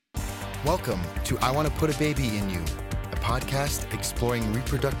Welcome to I Want to Put a Baby in You, a podcast exploring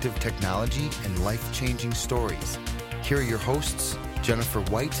reproductive technology and life-changing stories. Here are your hosts, Jennifer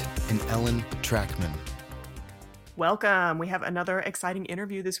White and Ellen Trackman. Welcome. We have another exciting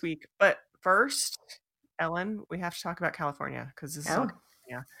interview this week. But first, Ellen, we have to talk about California because this is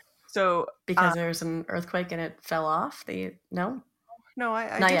California. So because there's an earthquake and it fell off. No,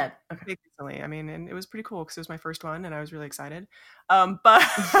 I not did yet. Okay. Recently. I mean, and it was pretty cool because it was my first one, and I was really excited. But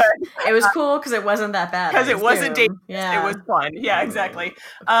it was cool because it wasn't that bad. Because it wasn't dangerous. Yeah, it was fun. Yeah, exactly.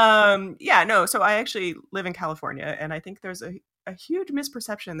 So I actually live in California, and I think there's a huge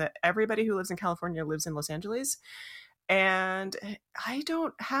misperception that everybody who lives in California lives in Los Angeles. And I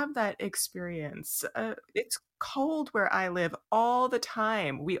don't have that experience. It's cold where I live all the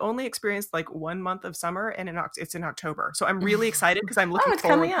time. We only experienced like 1 month of summer, and it's in October. So I'm really excited because I'm looking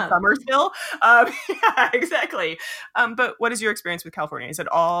forward to summer still. Yeah, exactly. But what is your experience with California? Is it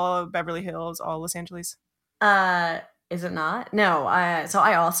all Beverly Hills, all Los Angeles? Is it not? No. So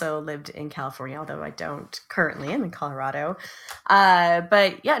I also lived in California, although I don't currently. I'm in Colorado.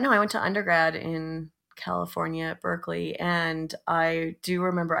 But yeah, no, I went to undergrad in California at Berkeley, and I do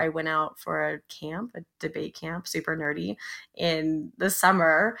remember I went out for a debate camp, super nerdy, in the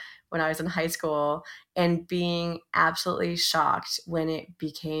summer when I was in high school, and being absolutely shocked when it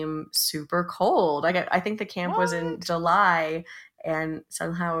became super cold. I think the camp was in July, and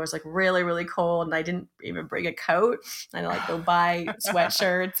somehow it was like really, really cold, and I didn't even bring a coat. I like go buy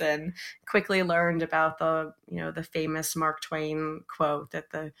sweatshirts, and quickly learned about the famous Mark Twain quote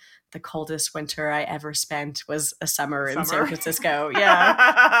that the coldest winter I ever spent was a summer in San Francisco.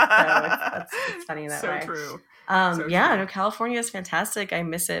 Yeah, so it's funny that way. So true. No, California is fantastic. I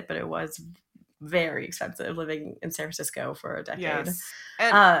miss it, but it was very expensive living in San Francisco for a decade. Yes.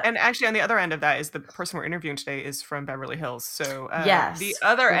 And actually on the other end of that is the person we're interviewing today is from Beverly Hills. So yes, the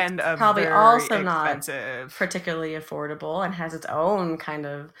other end of probably very also expensive. Not particularly affordable, and has its own kind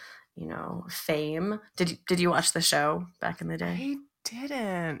of, fame. Did you watch the show back in the day? I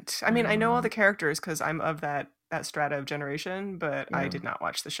didn't. I mean, I know all the characters because I'm of that strata of generation, but I did not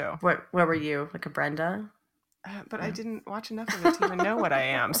watch the show. What were you, like a Brenda? But I didn't watch enough of it to even know what I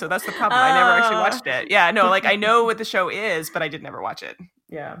am. So that's the problem. I never actually watched it. Yeah, no, like I know what the show is, but I did never watch it.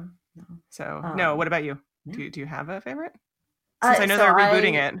 Yeah. So, no, what about you? Yeah. Do you have a favorite? Since I know they're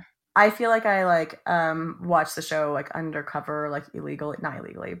rebooting it. I feel like I watched the show like undercover, like not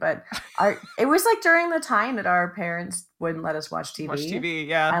illegally, but it was like during the time that our parents wouldn't let us watch TV. Watch TV,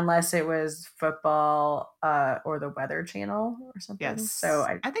 yeah. Unless it was football or the Weather Channel or something. Yes. So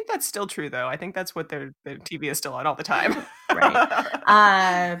I think that's still true, though. I think that's what their TV is still on all the time.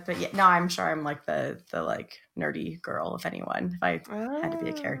 Right. But yeah, no, I'm sure I'm like the like nerdy girl, if anyone, if I had to be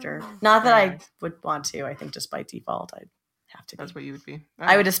a character. Not that I would want to. I think just by default, I'd have to be. That's what you would be.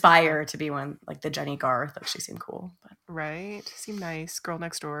 I would aspire to be one, like the Jenny Garth. Like she seemed cool. But. Right. Seemed nice. Girl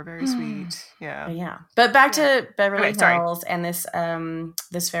next door. Very sweet. Yeah. Yeah. But back to Beverly Hills and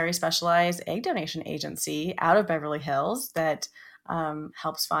this very specialized egg donation agency out of Beverly Hills that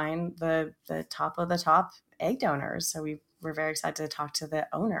helps find the top of the top egg donors. So we're very excited to talk to the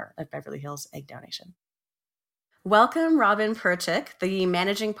owner of Beverly Hills Egg Donation. Welcome, Robin Perchik, the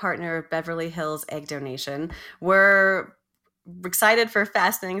managing partner of Beverly Hills Egg Donation. We're excited for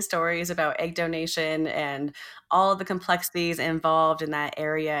fascinating stories about egg donation and all the complexities involved in that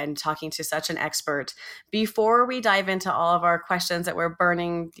area, and talking to such an expert. Before we dive into all of our questions that we're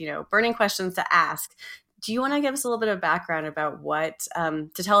burning questions to ask, do you want to give us a little bit of background about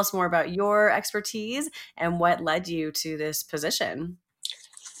to tell us more about your expertise and what led you to this position?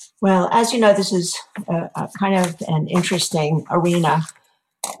 Well, as you know, this is a kind of an interesting arena,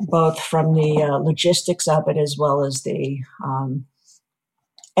 both from the logistics of it as well as the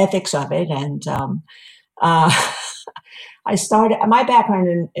ethics of it. And my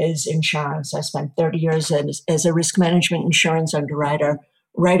background is insurance. I spent 30 years as a risk management insurance underwriter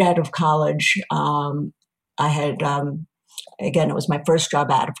right out of college. I had, again, it was my first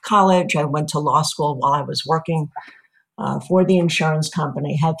job out of college. I went to law school while I was working for the insurance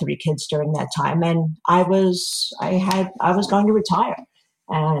company, had 3 kids during that time. And I was going to retire.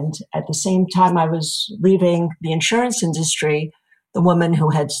 And at the same time I was leaving the insurance industry, the woman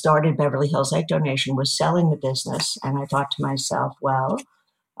who had started Beverly Hills Egg Donation was selling the business. And I thought to myself, well,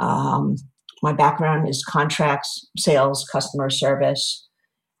 my background is contracts, sales, customer service.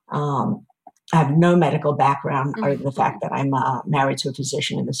 I have no medical background, or the fact that I'm married to a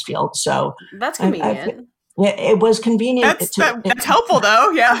physician in this field. So that's convenient. It was convenient. That's helpful,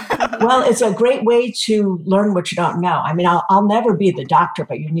 though. Yeah. Well, it's a great way to learn what you don't know. I mean, I'll never be the doctor,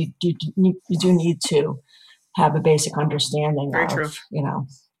 but you do need to have a basic understanding Very of, true.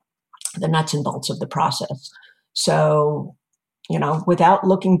 the nuts and bolts of the process. So, without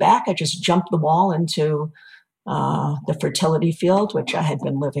looking back, I just jumped the wall into the fertility field, which I had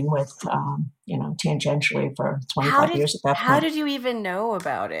been living with, tangentially for 25 years at that point. How did you even know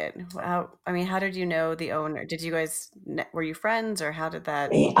about it? How did you know the owner? Were you friends, or how did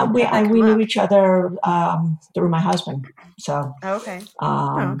that? We knew each other through my husband. So okay.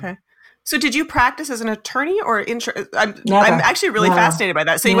 Okay. So did you practice as an attorney or I'm actually really No. fascinated by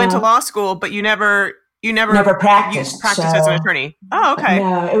that. So you went to law school, but you never practiced. As an attorney. Oh, okay.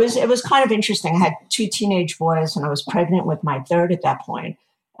 No, it was kind of interesting. I had 2 teenage boys, and I was pregnant with my third at that point.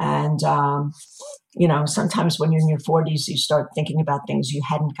 And sometimes when you're in your 40s, you start thinking about things you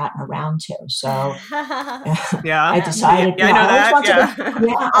hadn't gotten around to. So yeah, I decided. I know that.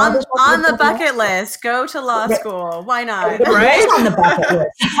 On the bucket list, go to law school. Why not? It was on the bucket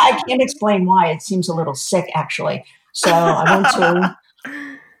list. I can't explain why. It seems a little sick, actually. So I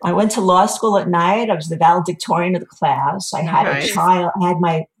went to law school at night. I was the valedictorian of the class. I had a child. I had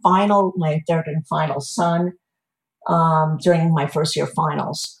my third and final son during my first year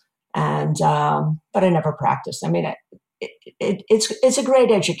finals, and but I never practiced. I mean, it's a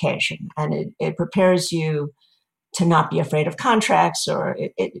great education, and it prepares you to not be afraid of contracts, or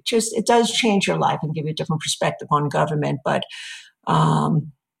it does change your life and give you a different perspective on government. But I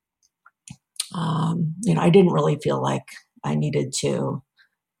didn't really feel like I needed to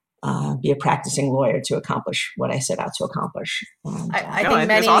be a practicing lawyer to accomplish what I set out to accomplish. And, I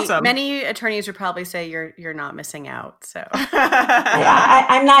think many attorneys would probably say you're not missing out. So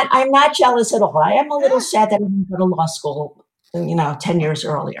I'm not jealous at all. I am a little sad that I didn't go to law school, 10 years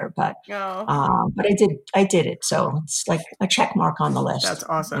earlier, but I did it. So it's like a check mark on the list. That's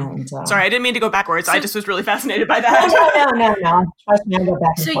awesome. And, sorry, I didn't mean to go backwards. I just was really fascinated by that. No. Trust me, I go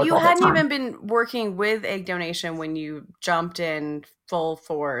back and so forth you all the hadn't time. even been working with egg donation when you jumped in full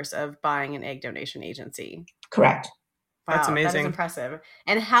force of buying an egg donation agency. Correct. Wow, that's amazing. That is impressive.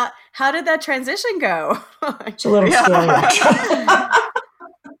 And how did that transition go? It's a little scary, actually.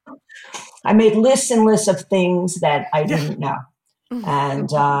 I made lists and lists of things that I didn't know. And,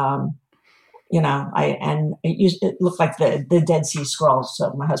 it looked like the Dead Sea Scrolls.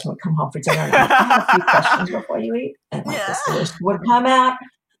 So my husband would come home for dinner and I have a few questions before you eat. And this list would come out.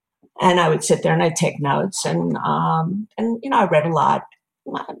 And I would sit there and I'd take notes. And I read a lot.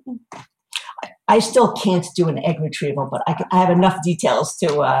 I still can't do an egg retrieval, but I have enough details to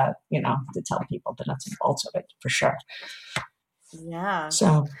tell people the nuts and bolts of it for sure. Yeah.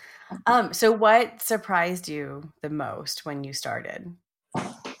 So what surprised you the most when you started?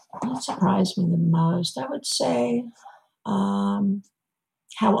 What surprised me the most, I would say, how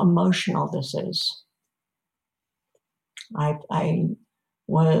emotional this is. I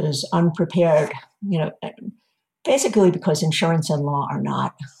was unprepared, basically because insurance and law are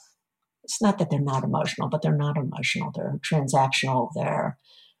not. It's not that they're not emotional, but they're not emotional. They're transactional. They're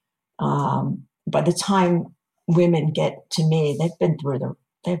by the time women get to me, they've been through the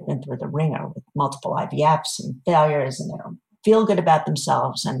ringer with multiple IVFs and failures, and they don't feel good about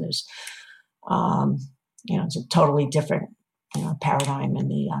themselves. And there's, it's a totally different, paradigm in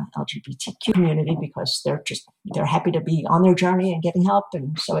the LGBTQ community because they're happy to be on their journey and getting help,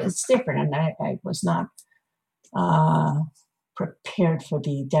 and so it's different. And I was not prepared for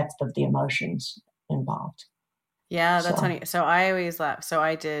the depth of the emotions involved. Yeah, that's funny. So I always laugh. So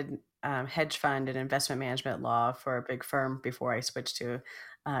I did hedge fund and investment management law for a big firm before I switched to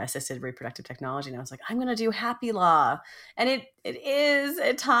assisted reproductive technology. And I was like, I'm going to do happy law. And it is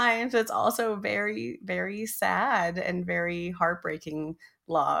at times, it's also very, very sad and very heartbreaking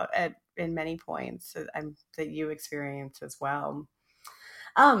law in many points that you experience as well.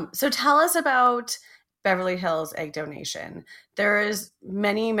 So tell us about Beverly Hills Egg Donation. There is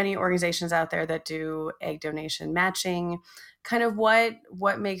many, many organizations out there that do egg donation matching. Kind of what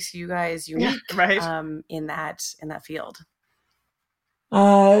makes you guys unique in that field?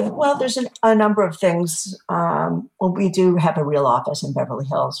 Well, there's a number of things. We do have a real office in Beverly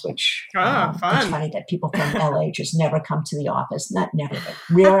Hills, which fun. It's funny that people from LA just never come to the office. Not never, but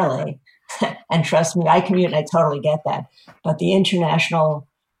rarely. And trust me, I commute and I totally get that. But the international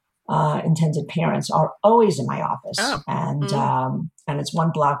intended parents are always in my office. And it's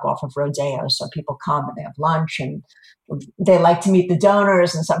one block off of Rodeo. So people come and they have lunch and they like to meet the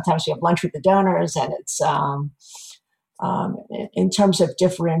donors. And sometimes we have lunch with the donors. And it's, in terms of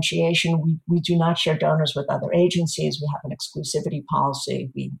differentiation, we do not share donors with other agencies. We have an exclusivity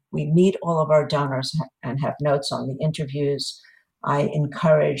policy. We meet all of our donors and have notes on the interviews. I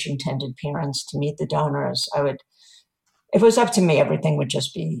encourage intended parents to meet the donors. if it was up to me, everything would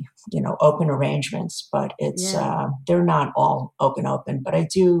just be, open arrangements, but they're not all open, but I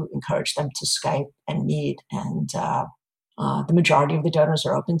do encourage them to Skype and meet. And the majority of the donors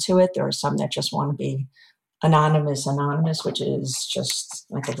are open to it. There are some that just want to be anonymous, which is just,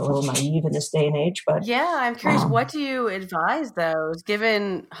 I think, a little naive in this day and age. But yeah, I'm curious, what do you advise those,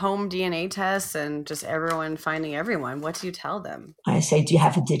 given home DNA tests and just everyone finding everyone? What do you tell them? I say, do you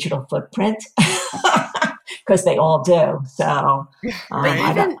have a digital footprint? Because they all do. So,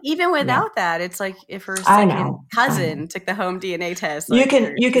 but even without that, it's like if her second cousin took the home DNA test, you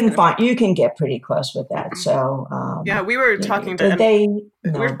can get pretty close with that. So we were talking to they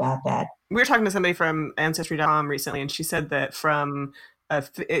know about that. We were talking to somebody from Ancestry.com recently, and she said that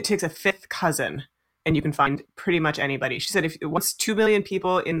it takes a fifth cousin, and you can find pretty much anybody. She said once 2 million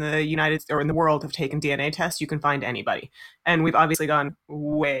people in the in the world have taken DNA tests, you can find anybody. And we've obviously gone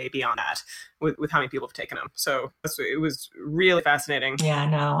way beyond that with how many people have taken them. So it was really fascinating. Yeah,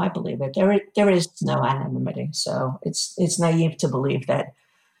 no, I believe it. There is no anonymity. So it's naive to believe that,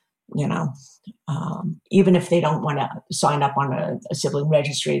 even if they don't want to sign up on a sibling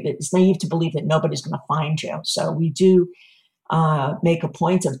registry, it's naive to believe that nobody's going to find you. So we do make a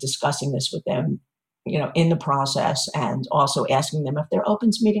point of discussing this with them, in the process, and also asking them if they're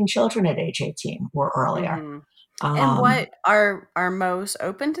open to meeting children at age 18 or earlier. Mm-hmm. And what are most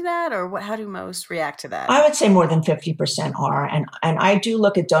open to that, or how do most react to that? I would say more than 50% are, and I do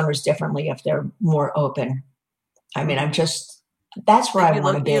look at donors differently if they're more open. I mean, that's where I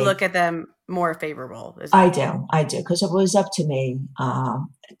want to be. You look at them more favorable. I do, because if it was up to me,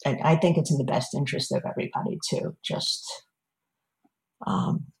 I think it's in the best interest of everybody to just,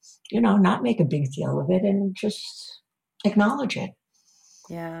 not make a big deal of it and just acknowledge it.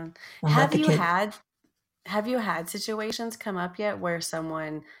 Yeah. Have you had situations come up yet where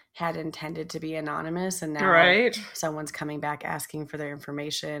someone had intended to be anonymous and now someone's coming back asking for their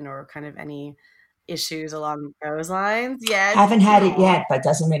information, or kind of any issues along those lines? Yeah. Haven't had it yet, but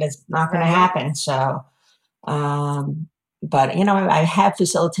doesn't mean it's not going to happen. So, but I have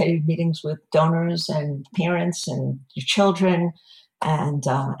facilitated meetings with donors and parents and your children, and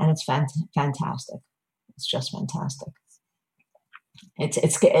it's fantastic. It's just fantastic.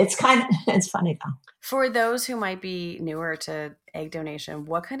 It's funny though. For those who might be newer to egg donation,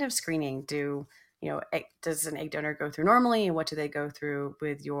 what kind of screening does an egg donor go through normally, and what do they go through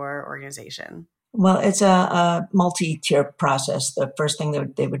with your organization? Well, it's a multi-tier process. The first thing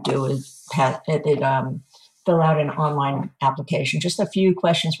that they would do is fill out an online application. Just a few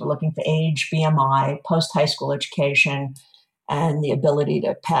questions. We're looking for age, BMI, post-high school education, and the ability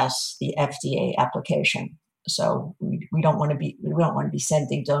to pass the FDA application. So we don't want to be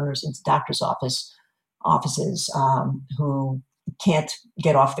sending donors into doctors' offices who can't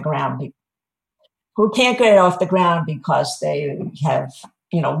get off the ground. Because they have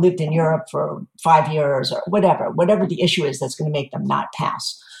lived in Europe for 5 years or whatever the issue is that's going to make them not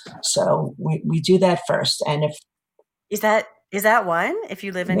pass. So we do that first. And is that one? If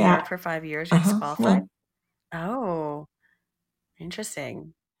you live in Europe for 5 years, you're disqualified. Yeah. Oh,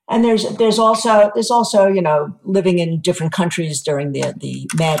 interesting. And there's also living in different countries during the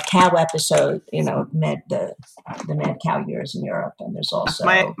mad cow episode, the mad cow years in Europe. And there's also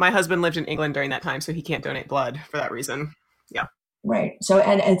my husband lived in England during that time, so he can't donate blood for that reason. Yeah. Right. So,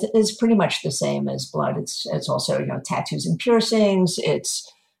 and it's pretty much the same as blood. It's also, tattoos and piercings.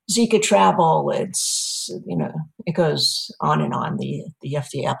 It's Zika travel. It's, it goes on and on. The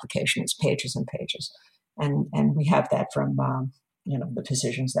FDA application is pages and pages. And we have that from, the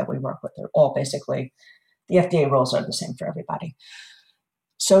physicians that we work with. They're all basically, the FDA rules are the same for everybody.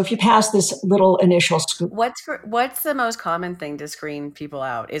 So if you pass this little initial what's the most common thing to screen people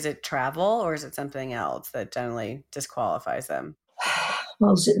out? Is it travel, or is it something else that generally disqualifies them?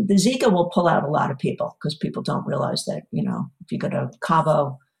 Well, the Zika will pull out a lot of people because people don't realize that, if you go to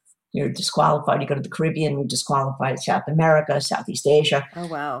Cabo, you're disqualified. You go to the Caribbean, you're disqualified. South America, Southeast Asia. Oh,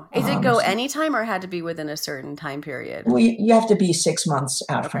 wow. Is it go anytime, or had to be within a certain time period? Well, you have to be 6 months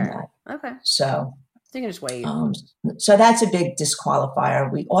out from that. Okay. So you can just wait. So that's a big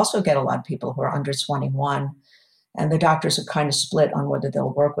disqualifier. We also get a lot of people who are under 21, and the doctors are kind of split on whether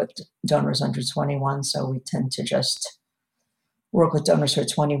they'll work with donors under 21. So we tend to just work with donors who are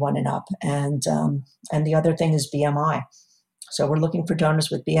 21 and up. And the other thing is BMI. So we're looking for donors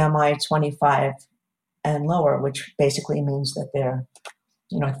with BMI 25 and lower, which basically means that they're,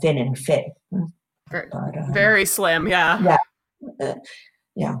 thin and fit. Very slim, yeah.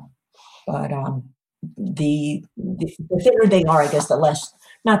 Yeah. But the thinner they are, I guess,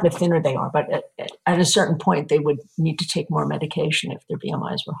 not the thinner they are, but at a certain point, they would need to take more medication if their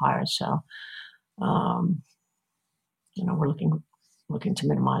BMIs were higher. So, we're looking to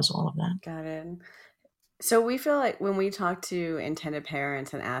minimize all of that. Got it. So we feel like when we talk to intended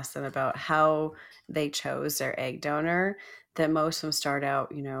parents and ask them about how they chose their egg donor, that most of them start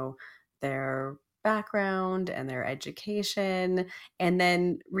out, their background and their education, and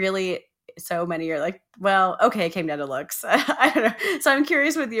then really so many are like, well, okay, it came down to looks. I don't know. So I'm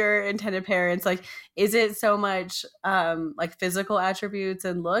curious with your intended parents, like, is it so much like physical attributes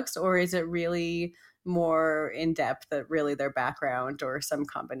and looks, or is it really more in depth that really their background or some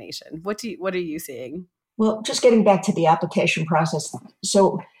combination? What are you seeing? Well, just getting back to the application process.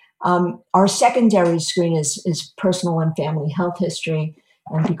 So our secondary screen is personal and family health history.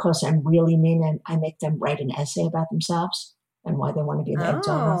 And because I'm really mean, I make them write an essay about themselves and why they want to be an egg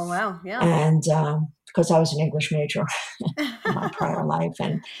donor. Oh, wow. Yeah. And because I was an English major in my prior life.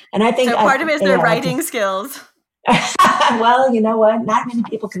 And I think so part of it is their writing skills. Well, you know what? Not many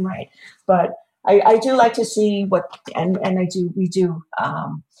people can write. But I do like to see we do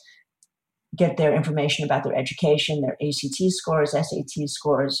get their information about their education, their ACT scores, SAT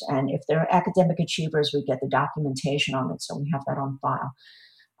scores, and if they're academic achievers, we get the documentation on it, so we have that on file.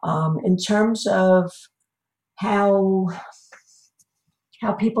 In terms of how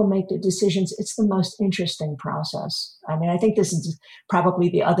people make the decisions, it's the most interesting process. I mean, I think this is probably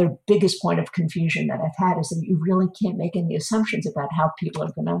the other biggest point of confusion that I've had, is that you really can't make any assumptions about how people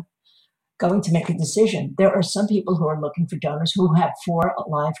are going to make a decision. There are some people who are looking for donors who have 4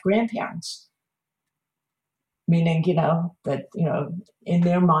 live grandparents, meaning, that, in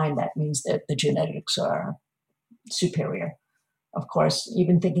their mind, that means that the genetics are superior. Of course,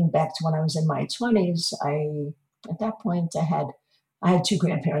 even thinking back to when I was in my 20s, at that point, I had 2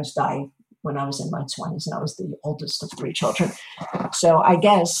 grandparents die when I was in my 20s, and I was the oldest of 3 children. So I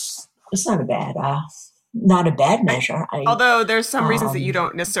guess it's not a bad measure. Although there's some reasons that you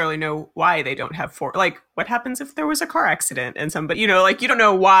don't necessarily know why they don't have 4. Like, what happens if there was a car accident and somebody, you don't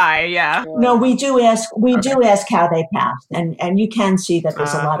know why. Yeah. No, we do ask how they passed. And you can see that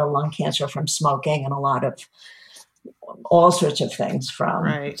there's a lot of lung cancer from smoking and a lot of all sorts of things from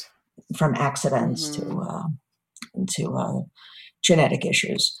accidents to genetic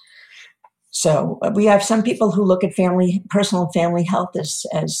issues. So we have some people who look at personal and family health as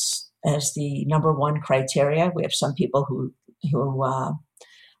the number one criteria. We have some people who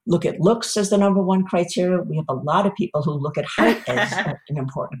look at looks as the number one criteria. We have a lot of people who look at height as an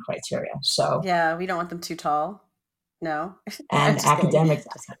important criteria. So yeah, we don't want them too tall. No. And academic.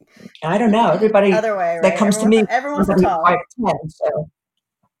 I don't know. Everybody other way, right? that comes to me. Everyone's tall. 5'10", so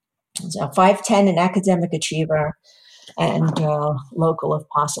 5'10", an academic achiever, and local if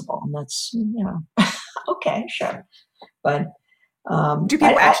possible. And that's okay, sure, but. Do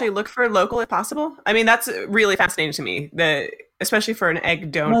people actually look for local if possible? I mean, that's really fascinating to me, especially for an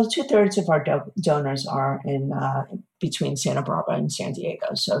egg donor. Well, 2/3 of our donors are in between Santa Barbara and San Diego,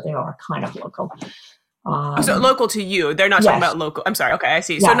 so they are kind of local. So local to you. They're not talking about local. I'm sorry. Okay, I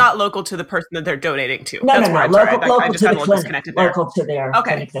see. Yeah. So not local to the person that they're donating to. No, local to the clinic. Local to their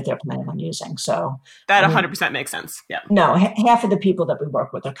clinic that they're planning on using. So that 100% makes sense. Yeah. No, half of the people that we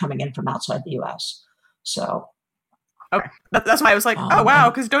work with are coming in from outside the U.S. So. Okay, that's why I was like, oh wow,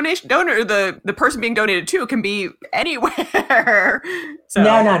 because the person being donated to can be anywhere. So, no.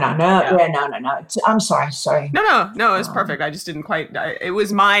 I'm sorry. No, it's perfect. I just didn't quite. It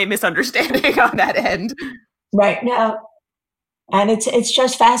was my misunderstanding on that end. Right. No, and it's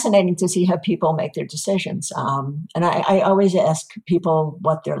just fascinating to see how people make their decisions. And I always ask people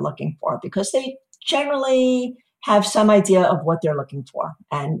what they're looking for, because they generally have some idea of what they're looking for.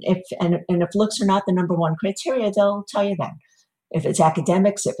 And if looks are not the number one criteria, they'll tell you that. If it's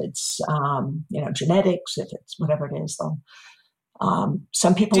academics, if it's genetics, if it's whatever it is,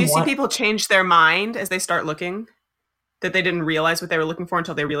 some people. Do you see people change their mind as they start looking, that they didn't realize what they were looking for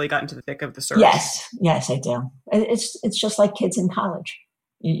until they really got into the thick of the search? Yes, I do. It's just like kids in college.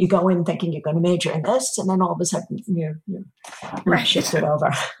 You go in thinking you're going to major in this, and then all of a sudden you shift it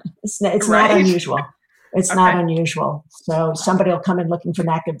over. It's not unusual. It's not unusual. So somebody will come in looking for an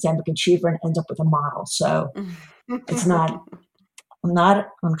academic achiever and end up with a model. So it's not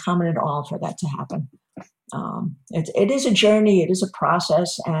uncommon at all for that to happen. It is a journey. It is a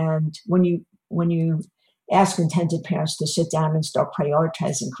process. And when you ask intended parents to sit down and start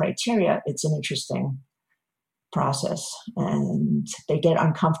prioritizing criteria, it's an interesting process. And they get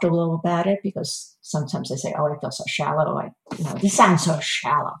uncomfortable about it because sometimes they say, oh, I feel so shallow. This sounds so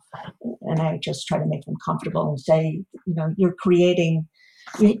shallow. And I just try to make them comfortable and say, you're creating,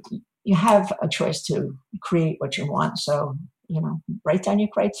 you have a choice to create what you want. So, write down your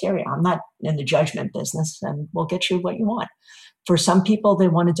criteria. I'm not in the judgment business, and we'll get you what you want. For some people, they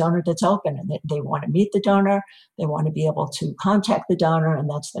want a donor that's open, and they want to meet the donor. They want to be able to contact the donor, and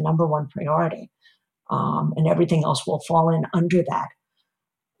that's the number one priority. And everything else will fall in under that.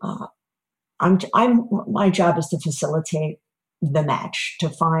 My job is to facilitate the match, to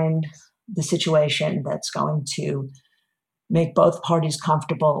find the situation that's going to make both parties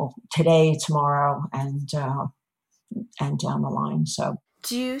comfortable today, tomorrow, and down the line. So,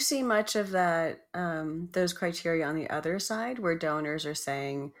 do you see much of that, those criteria on the other side, where donors are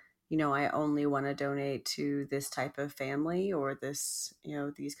saying, I only want to donate to this type of family or this,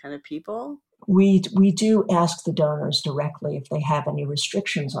 these kind of people? We do ask the donors directly if they have any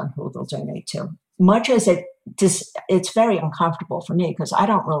restrictions on who they'll donate to. Much as it's very uncomfortable for me, because I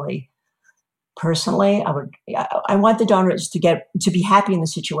don't really, personally, I want the donors to be happy in the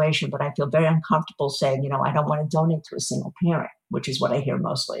situation, but I feel very uncomfortable saying, I don't want to donate to a single parent, which is what I hear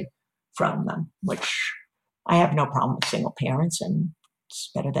mostly from them, which I have no problem with single parents, and it's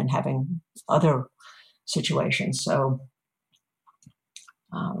better than having other situations. So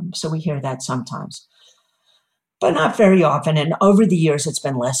we hear that sometimes, but not very often. And over the years, it's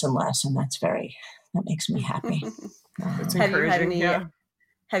been less and less, and that makes me happy. It's encouraging.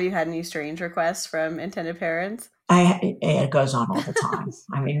 Have you had any strange requests from intended parents? It goes on all the time.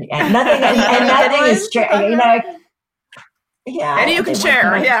 I mean, and nothing is strange. Yeah. And you can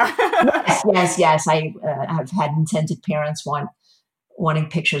share. Yeah. Yes. I have had intended parents wanting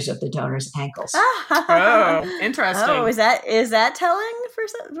pictures of the donor's ankles. Oh, interesting. Oh, is that telling?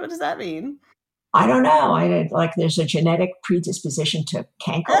 What does that mean? I don't know. There's a genetic predisposition to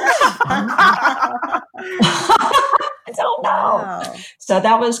cankles. I don't know. Wow. So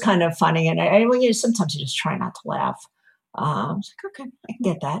that was kind of funny. And sometimes you just try not to laugh. I was like, okay, I can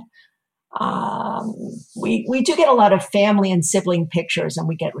get that. We do get a lot of family and sibling pictures, and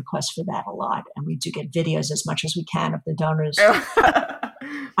we get requests for that a lot. And we do get videos as much as we can of the donors.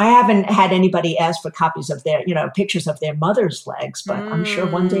 I haven't had anybody ask for copies of their, pictures of their mother's legs, but I'm sure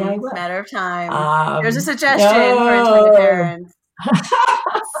one day I will. Matter of time. There's a suggestion for intended parents.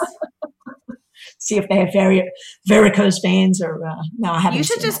 See if they have varicose veins or no. I haven't. You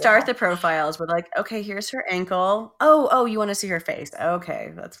should just start the profiles with okay, here's her ankle. Oh, you want to see her face?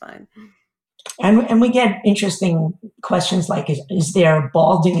 Okay, that's fine. And we get interesting questions like, is there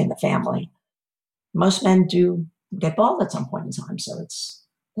balding in the family? Most men do get bald at some point in time, so it's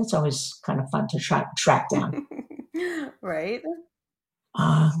always kind of fun to track down. Right.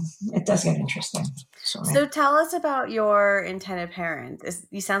 It does get interesting. So tell us about your intended parents.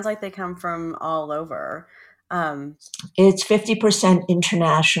 It sounds like they come from all over. It's 50%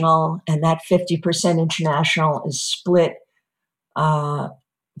 international, and that 50% international is split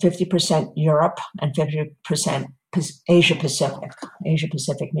 50% Europe and 50% Asia Pacific. Asia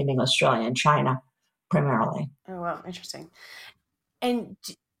Pacific meaning Australia and China primarily. Oh, wow. Interesting. And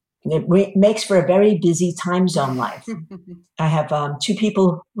it makes for a very busy time zone life. I have two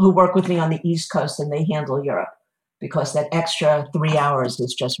people who work with me on the East Coast, and they handle Europe because that extra 3 hours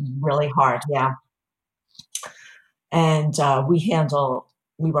is just really hard. Yeah. And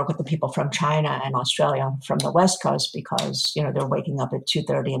we work with the people from China and Australia from the West Coast because, they're waking up at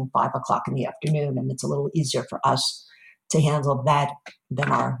 2:30 and 5 o'clock in the afternoon, and it's a little easier for us to handle that than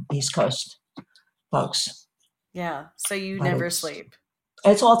our East Coast folks. Yeah. So you never sleep.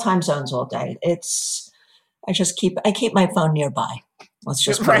 It's all time zones all day. I keep my phone nearby. Let's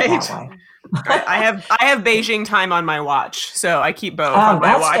just put it that way. I have Beijing time on my watch, so I keep both on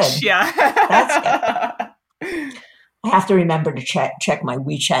my watch. Good. Yeah. That's good. I have to remember to check my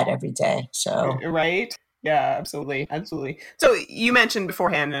WeChat every day. So right. Yeah, absolutely. So you mentioned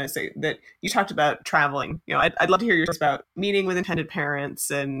beforehand, and I say that you talked about traveling. I'd love to hear yours about meeting with intended parents,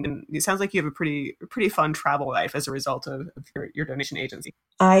 and it sounds like you have a pretty fun travel life as a result of your donation agency.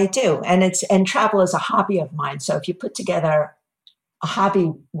 I do, and travel is a hobby of mine. So if you put together a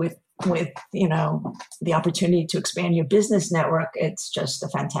hobby with the opportunity to expand your business network, it's just a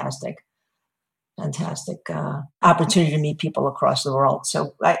fantastic opportunity to meet people across the world.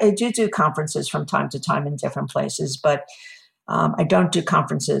 So I do conferences from time to time in different places, but I don't do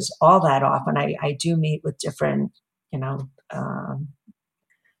conferences all that often. I do meet with different,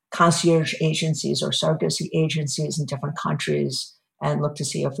 concierge agencies or surrogacy agencies in different countries and look to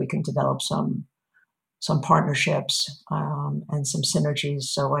see if we can develop some partnerships and some synergies.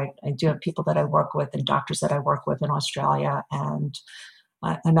 So I do have people that I work with and doctors that I work with in Australia and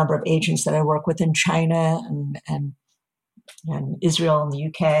a number of agents that I work with in China and Israel and the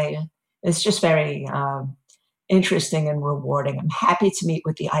UK. It's just very interesting and rewarding. I'm happy to meet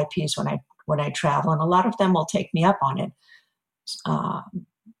with the IPs when I travel, and a lot of them will take me up on it.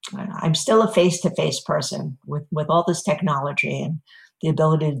 I'm still a face-to-face person with all this technology and the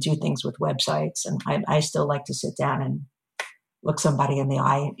ability to do things with websites. And I still like to sit down and look somebody in the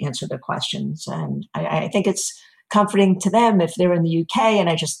eye and answer their questions. And I think it's comforting to them if they're in the UK, and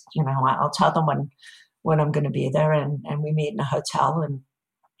I just, I'll tell them when I'm going to be there, and we meet in a hotel. And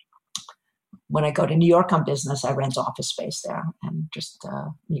when I go to New York on business, I rent office space there and just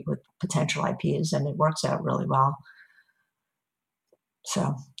meet with potential IPs, and it works out really well.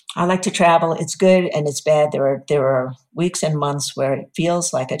 So I like to travel. It's good and it's bad. There are weeks and months where it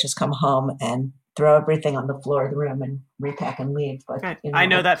feels like I just come home and throw everything on the floor of the room and repack and leave. But I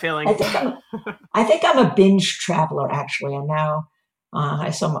know that feeling. I think I'm a binge traveler, actually. And now I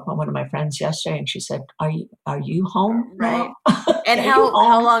saw one of my friends yesterday, and she said, "Are you home?" Right. Now? And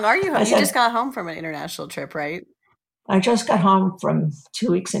how long are you home? You just got home from an international trip, right? I just got home from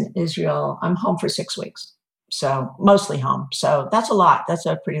 2 weeks in Israel. I'm home for 6 weeks, so mostly home. So that's a lot. That's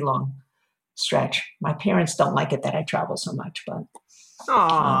a pretty long stretch. My parents don't like it that I travel so much, but.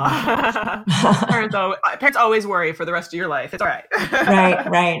 Aww. Parents always worry for the rest of your life. It's all right.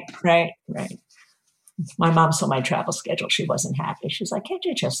 Right. My mom saw my travel schedule. She wasn't happy. She's like, "Can't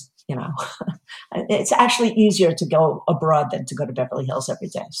you just, it's actually easier to go abroad than to go to Beverly Hills every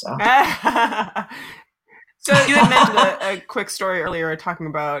day." So, so you had mentioned a quick story earlier, talking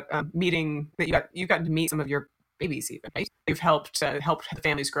about meeting that you've gotten to meet some of your babies, even, right? You've helped the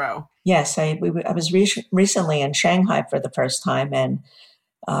families grow. Yes, I was recently in Shanghai for the first time, and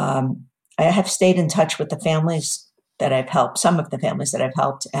I have stayed in touch with the families that I've helped, some of the families that I've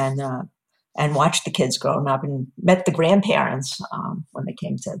helped, and watched the kids growing up, and met the grandparents when they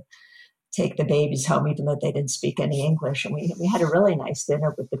came to take the babies home, even though they didn't speak any English. And we had a really nice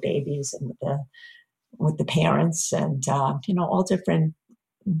dinner with the babies and with the parents, and all different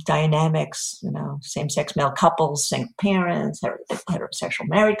dynamics, same-sex male couples, single parents, heterosexual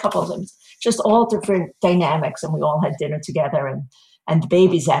married couples, and just all different dynamics. And we all had dinner together, and the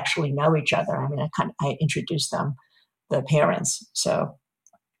babies actually know each other. I mean, I introduced them, the parents. So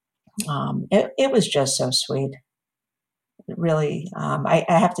it was just so sweet. It really, I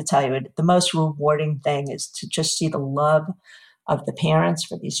have to tell you, the most rewarding thing is to just see the love of the parents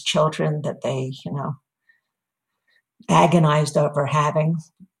for these children that they, agonized over having.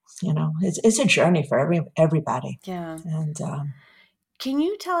 It's a journey for everybody. Yeah. And can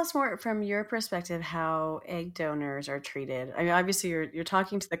you tell us more from your perspective how egg donors are treated? I mean, obviously you're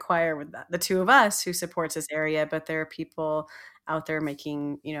talking to the choir with the two of us who supports this area, but there are people out there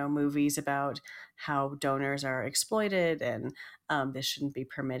making movies about how donors are exploited and this shouldn't be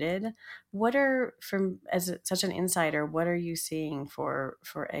permitted. What are, as such an insider, what are you seeing for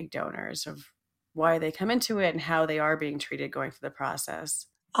egg donors, of why they come into it and how they are being treated going through the process?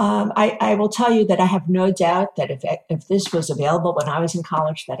 I will tell you that I have no doubt that if this was available when I was in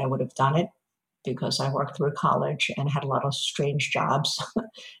college, that I would have done it, because I worked through college and had a lot of strange jobs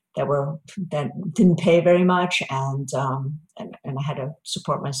that didn't pay very much, and I had to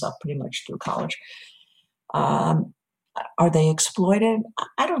support myself pretty much through college. Are they exploited?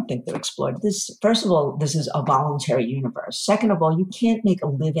 I don't think they're exploited. First of all, this is a voluntary universe. Second of all, you can't make a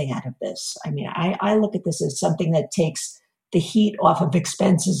living out of this. I mean, I look at this as something that takes the heat off of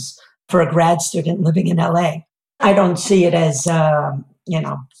expenses for a grad student living in LA. I don't see it as,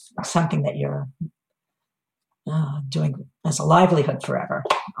 something that you're doing as a livelihood forever.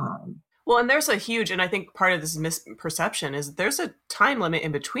 Well, and there's a huge, and I think part of this misperception is there's a time limit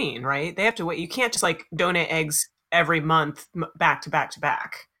in between, right? They have to wait. You can't just donate eggs every month back to back to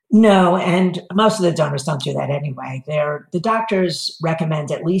back. No, and most of the donors don't do that anyway. The doctors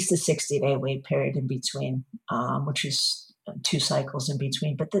recommend at least a 60-day wait period in between, which is 2 cycles in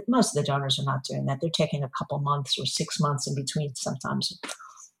between. But most of the donors are not doing that. They're taking a couple months or 6 months in between sometimes,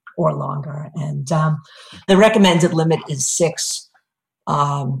 or longer. And the recommended limit is 6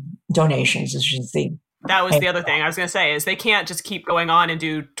 donations. That was the other thing I was going to say, is they can't just keep going on and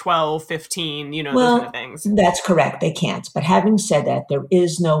do 12, 15, those kind of things. That's correct. They can't. But having said that, there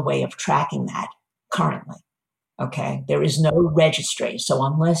is no way of tracking that currently. Okay. There is no registry. So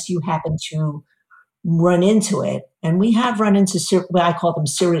unless you happen to run into it, and we have run into what I call them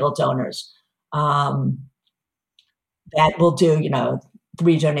serial donors, that will do,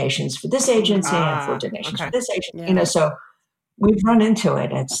 3 donations for this agency and 4 donations for this agency. Yeah. So we've run into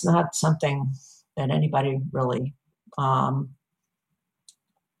it. It's not something that anybody really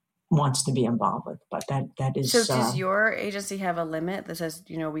wants to be involved with, but that is. So does your agency have a limit that says,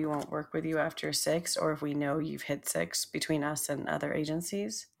 we won't work with you after 6, or if we know you've hit 6 between us and other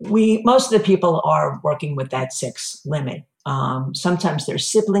agencies? Most of the people are working with that 6 limit. Sometimes there's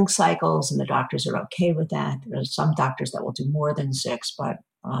sibling cycles, and the doctors are okay with that. There's some doctors that will do more than 6, but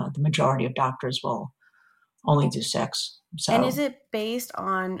the majority of doctors will only do 6. So, and is it based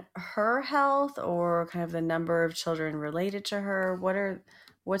on her health or kind of the number of children related to her?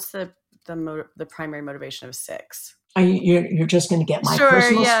 What's the primary motivation of 6? You're just going to get my Sure,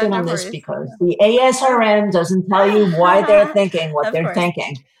 personal yeah, spin no on this worries. because the ASRM doesn't tell you why they're thinking what Of they're course.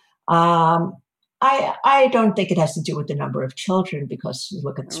 thinking. I don't think it has to do with the number of children because you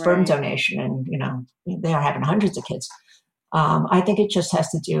look at sperm Right. donation and, they are having hundreds of kids. I think it just has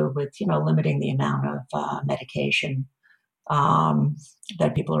to do with, limiting the amount of medication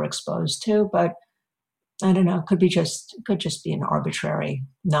that people are exposed to. But I don't know, it could just be an arbitrary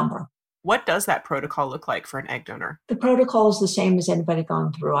number. What does that protocol look like for an egg donor? The protocol is the same as anybody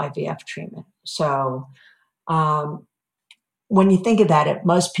going through IVF treatment. So when you think about it,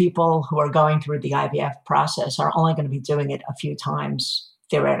 most people who are going through the IVF process are only going to be doing it a few times,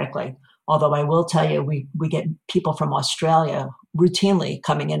 theoretically. Although I will tell you, we get people from Australia routinely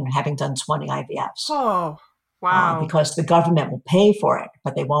coming in and having done 20 IVFs. Oh, wow. Because the government will pay for it,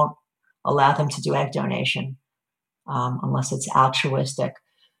 but they won't allow them to do egg donation unless it's altruistic.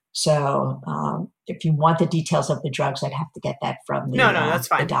 So if you want the details of the drugs, I'd have to get that from that's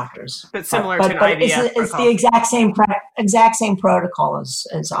fine. The doctors. But similar to an IVF it's the exact same protocol as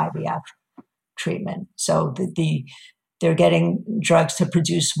IVF treatment. So they're getting drugs to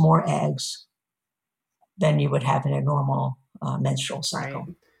produce more eggs than you would have in a normal menstrual cycle.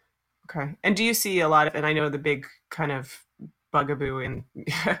 Right. Okay. And do you see a lot of, and I know the big kind of bugaboo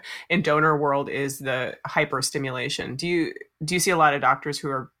in donor world is the hyperstimulation. Do you see a lot of doctors who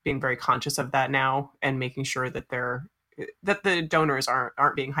are being very conscious of that now and making sure that the donors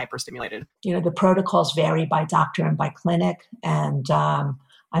aren't being hyperstimulated? The protocols vary by doctor and by clinic, and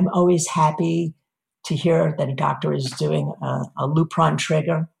I'm always happy to hear that a doctor is doing a Lupron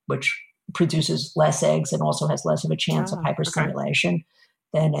trigger, which produces less eggs and also has less of a chance of hyperstimulation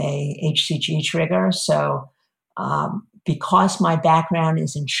than a HCG trigger. So because my background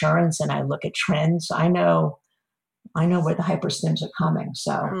is insurance and I look at trends, I know where the hyperstims are coming.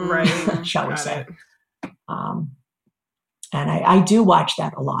 So, right. shall we say? And I do watch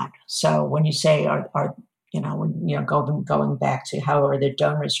that a lot. So when you say going back to how are the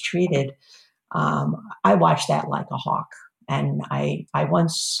donors treated, I watch that like a hawk. And I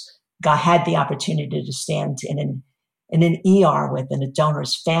once had the opportunity to stand in an ER within a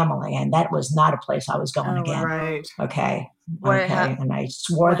donor's family, and that was not a place I was going again. Right. Okay. And I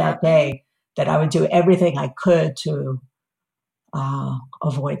swore that day that I would do everything I could to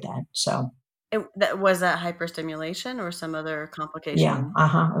avoid that. So was that hyperstimulation or some other complication? Yeah.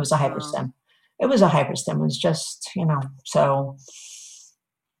 It was a hyperstim. It was a hyperstim. It was just, so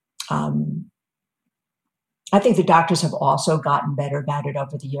I think the doctors have also gotten better about it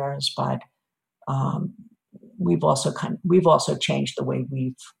over the years, but we've also changed the way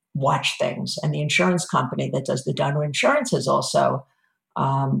we've watched things. And the insurance company that does the donor insurance has also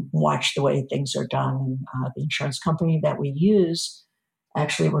watched the way things are done. The insurance company that we use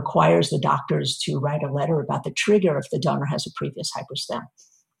actually requires the doctors to write a letter about the trigger if the donor has a previous hyperstim.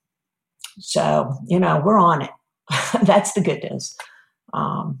 So, we're on it. That's the good news.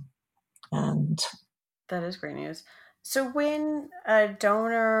 And that is great news. So when a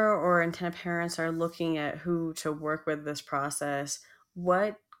donor or intended parents are looking at who to work with this process,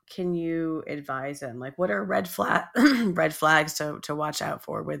 what can you advise them? Like, what are red flags to watch out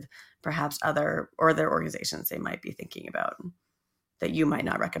for with perhaps other organizations they might be thinking about that you might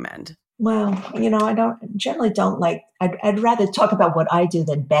not recommend? Well, I don't like, I'd rather talk about what I do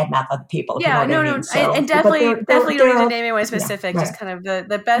than badmouth other people. Yeah, and definitely don't need to name anyone specific, just kind of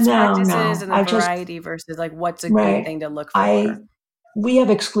the best practices and the variety versus like what's a good thing to look for. We have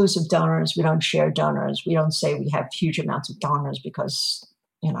exclusive donors. We don't share donors. We don't say we have huge amounts of donors because,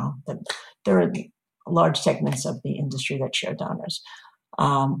 there are large segments of the industry that share donors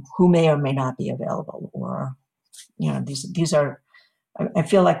who may or may not be available, or, these are, I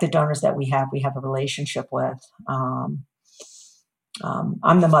feel like the donors that we have a relationship with. I'm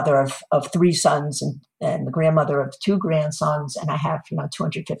the mother of 3 sons and the grandmother of 2 grandsons, and I have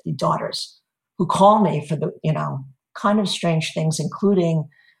 250 daughters who call me for the kind of strange things, including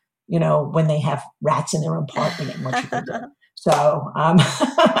when they have rats in their apartment and what you can do. So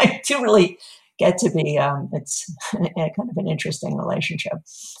I do really get to be it's kind of an interesting relationship.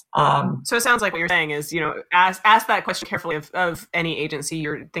 So it sounds like what you're saying is, ask that question carefully of any agency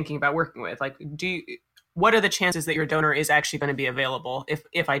you're thinking about working with. Like, what are the chances that your donor is actually going to be available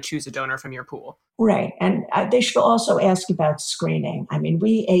if I choose a donor from your pool? Right. And they should also ask about screening. I mean,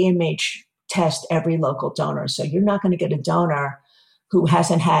 we AMH test every local donor. So you're not going to get a donor who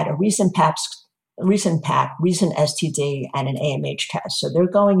hasn't had a recent PAPS, recent STD, and an AMH test. So they're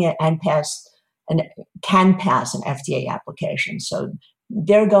going in and can pass an FDA application. So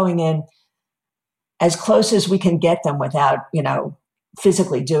they're going in as close as we can get them without,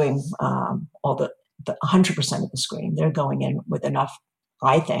 physically doing all the 100% of the screening. They're going in with enough,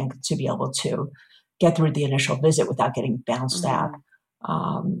 I think, to be able to get through the initial visit without getting bounced out.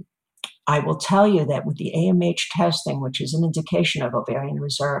 I will tell you that with the AMH testing, which is an indication of ovarian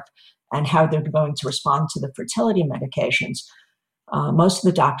reserve and how they're going to respond to the fertility medications, most of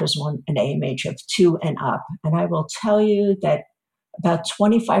the doctors want an AMH of 2 and up. And I will tell you that about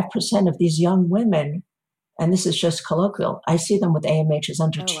 25% of these young women, and this is just colloquial, I see them with AMHs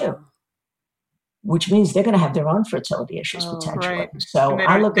under 2. Wow. Which means they're going to have their own fertility issues potentially. Right. So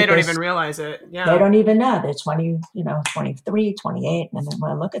they don't even realize it. Yeah. They don't even know. They're 23, 28. And then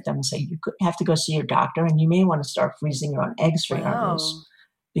when I look at them and say, you have to go see your doctor, and you may want to start freezing your own eggs for your use,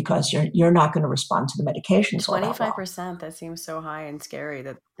 because you're not going to respond to the medications. 25%, that seems so high and scary.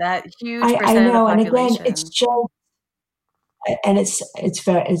 That huge percent of the population. And again, it's just, and it's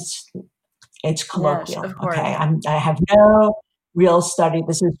colloquial. Yes, of course. Okay. I have no real study.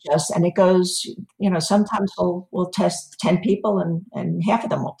 This is just, and it goes, sometimes we'll test 10 people and half of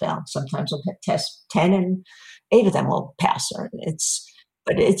them will fail. Sometimes we'll test 10 and 8 of them will pass.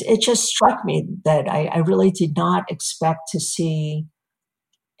 But it just struck me that I really did not expect to see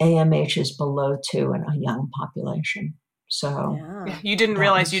AMHs below 2 in a young population. So you didn't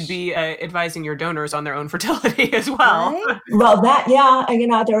realize you'd be advising your donors on their own fertility as well. Right? Well,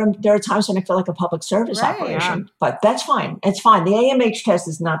 there are times when I feel like a public service operation, but that's fine. It's fine. The AMH test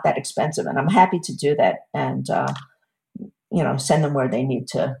is not that expensive, and I'm happy to do that and send them where they need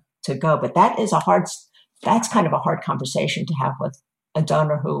to go. But that's kind of a hard conversation to have with a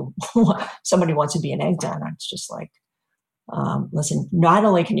donor who somebody wants to be an egg donor. It's just like, listen, not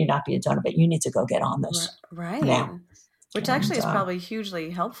only can you not be a donor, but you need to go get on this now. Which actually is probably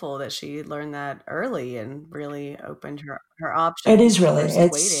hugely helpful that she learned that early and really opened her options. It is really.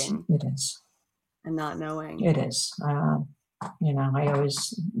 Waiting. It is. And not knowing. It is. I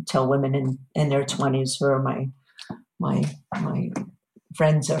always tell women in their 20s who are my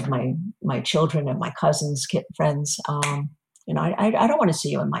friends of my children and my cousins' friends, I don't want to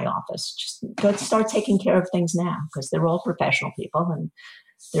see you in my office. Just go start taking care of things now, because they're all professional people and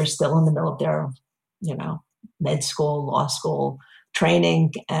they're still in the middle of their, med school, law school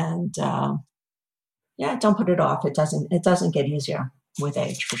training, and don't put it off. It doesn't get easier with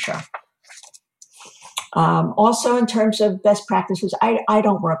age, for sure. Also, in terms of best practices, I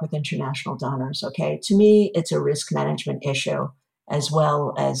don't work with international donors. Okay, to me, it's a risk management issue as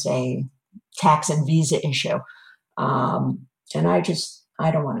well as a tax and visa issue, and I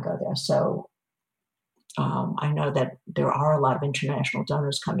don't want to go there. So I know that there are a lot of international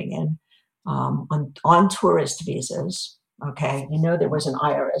donors coming in. On tourist visas, okay, there was an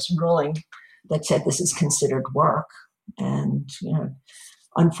IRS ruling that said this is considered work, and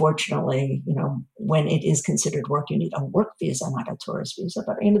unfortunately, when it is considered work, you need a work visa, not a tourist visa.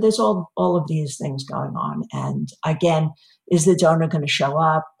 But there's all of these things going on, and again, is the donor going to show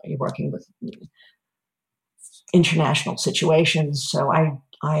up? Are you working with international situations? So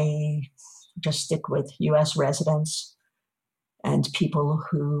I just stick with U.S. residents and people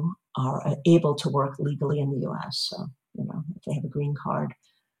who are able to work legally in the U.S. So, if they have a green card,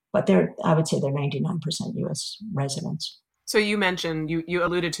 but I would say they're 99% U.S. residents. So you mentioned, you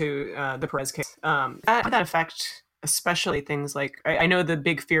alluded to the Perez case. That affect especially things like, I know the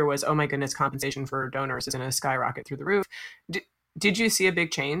big fear was, oh my goodness, compensation for donors is going to skyrocket through the roof. Did you see a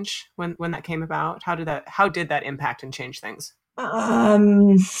big change when that came about? How did that impact and change things?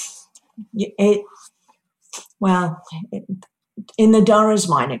 In the donor's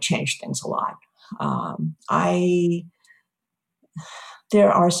mind, it changed things a lot.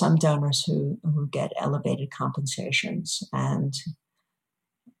 There are some donors who get elevated compensations, and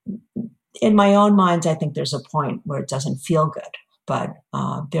in my own mind, I think there's a point where it doesn't feel good. But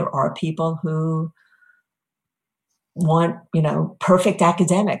there are people who want, perfect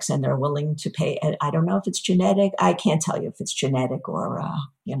academics, and they're willing to pay. And I don't know if it's genetic. I can't tell you if it's genetic or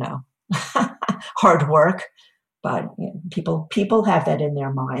hard work. But people have that in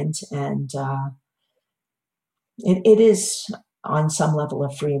their minds, and it is on some level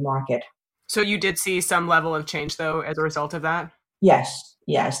a free market. So you did see some level of change, though, as a result of that? Yes,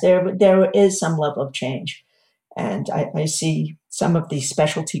 there is some level of change, and I see some of these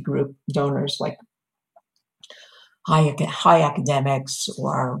specialty group donors, like high academics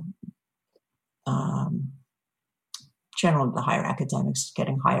or generally the higher academics,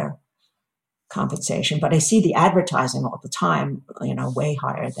 getting higher compensation, but I see the advertising all the time, way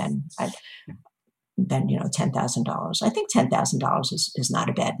higher than $10,000. I think $10,000 is not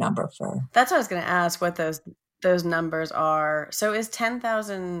a bad number for. That's what I was going to ask. What those numbers are. So is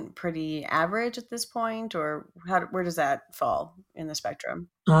 10,000 pretty average at this point, or where does that fall in the spectrum?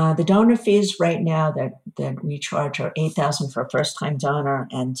 The donor fees right now that we charge are $8,000 for a first-time donor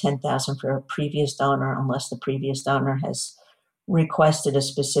and $10,000 for a previous donor, unless the previous donor has requested a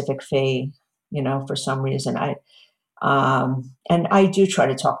specific fee, for some reason. And I do try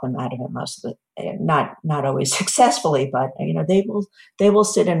to talk them out of it most of it, not always successfully, but they will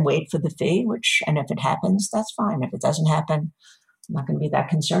sit and wait for the fee, and if it happens, that's fine. If it doesn't happen, I'm not going to be that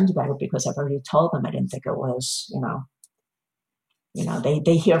concerned about it because I've already told them I didn't think it was,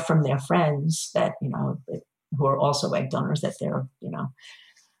 they hear from their friends that, who are also egg donors that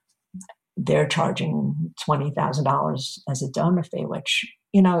they're charging $20,000 as a donor fee, which,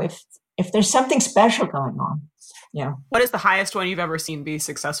 if there's something special going on. Yeah. What is the highest one you've ever seen be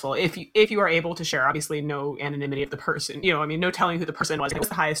successful? If you are able to share, obviously no anonymity of the person, no telling who the person was. What's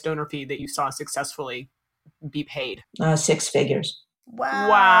the highest donor fee that you saw successfully be paid? 6 figures.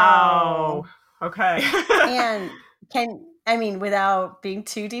 Wow. Okay. And without being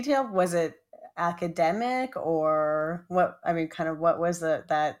too detailed, was it academic or what? What was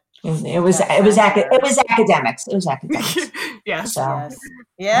that? It was academics. It was academics. Yes. So, yes.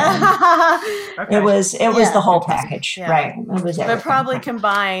 Yeah. Okay. It was the whole package, right? It was everything. But probably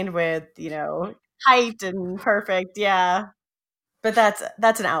combined with, height and perfect. Yeah. But that's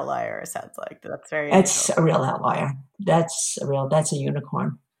an outlier. It sounds like it's a real outlier. That's a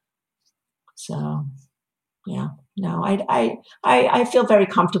unicorn. So, yeah. No, I feel very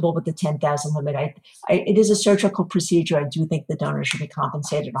comfortable with the 10,000 limit. It is a surgical procedure. I do think the donor should be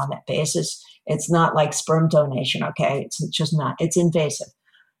compensated on that basis. It's not like sperm donation. Okay, it's just not. It's invasive,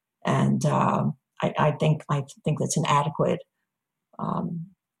 and I think that's an adequate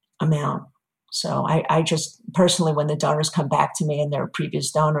amount. So I just personally, when the donors come back to me and they're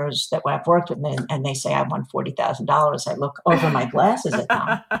previous donors that I've worked with, and they say I want $40,000, I look over my glasses at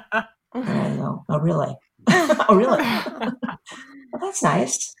them and I go, "Oh, really?" Oh, really? Well, that's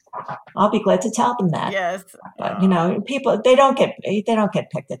nice. I'll be glad to tell them that. Yes. But people, they don't get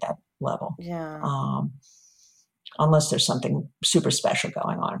picked at that level. Yeah. Unless there's something super special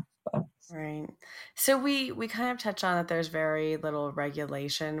going on. But. Right. So we kind of touch on that there's very little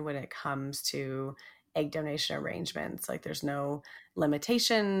regulation when it comes to egg donation arrangements. Like there's no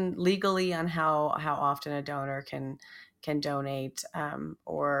limitation legally on how often a donor can donate,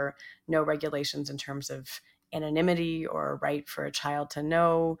 or no regulations in terms of anonymity or right for a child to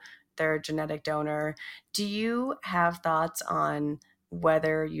know their genetic donor. Do you have thoughts on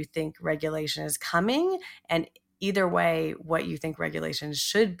whether you think regulation is coming, and either way, what you think regulations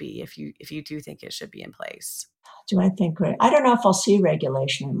should be if you do think it should be in place? Do I think? I don't know if I'll see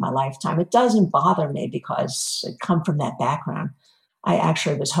regulation in my lifetime. It doesn't bother me because I come from that background. I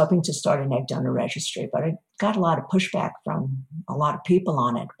actually was hoping to start an egg donor registry, but I got a lot of pushback from a lot of people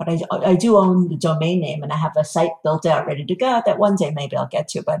on it. But I do own the domain name, and I have a site built out ready to go that one day maybe I'll get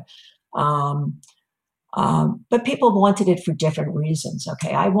to. But people wanted it for different reasons.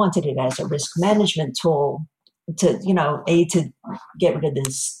 Okay, I wanted it as a risk management tool to, to get rid of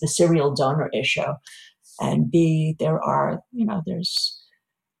the serial donor issue, and B,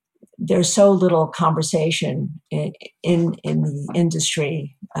 there's so little conversation in the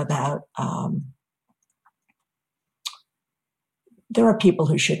industry about there are people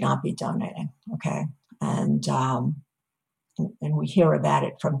who should not be donating, okay, and we hear about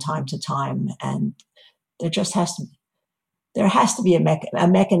it from time to time, and there has to be a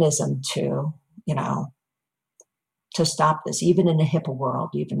mechanism to to stop this, even in a HIPAA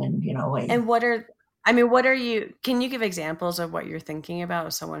world, even in And can you give examples of what you're thinking about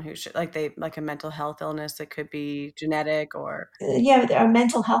of someone who should, like a mental health illness that could be genetic or? Yeah, there are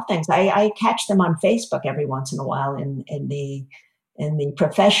mental health things. I catch them on Facebook every once in a while in the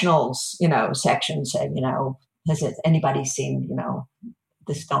professionals, section saying, has anybody seen,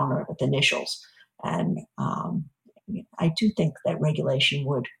 this donor with initials? And I do think that regulation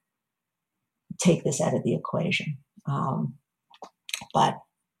would take this out of the equation. But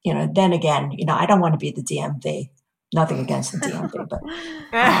then again, I don't want to be the DMV. Nothing against the DMV, but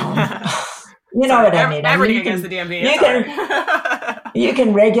you know what I mean. Everything against the DMV. You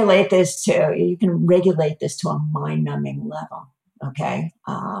can regulate this too. You can regulate this to a mind-numbing level. Okay.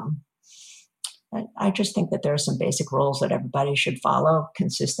 I just think that there are some basic rules that everybody should follow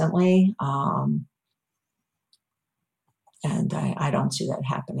consistently, and I don't see that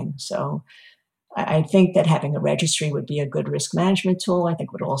happening. So I think that having a registry would be a good risk management tool. I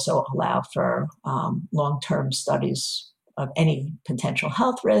think would also allow for long-term studies of any potential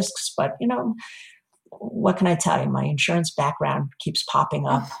health risks. But, what can I tell you? My insurance background keeps popping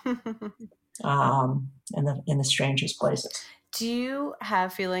up in the strangest places. Do you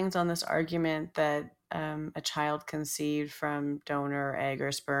have feelings on this argument that a child conceived from donor egg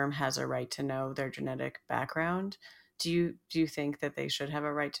or sperm has a right to know their genetic background? Do you think that they should have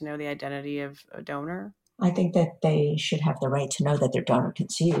a right to know the identity of a donor? I think that they should have the right to know that they're donor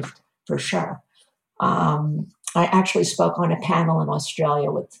conceived, for sure. I actually spoke on a panel in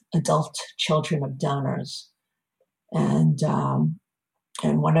Australia with adult children of donors, and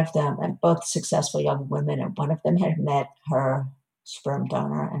one of them, and both successful young women, and one of them had met her sperm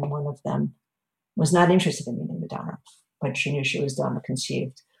donor, and one of them was not interested in meeting the donor, but she knew she was donor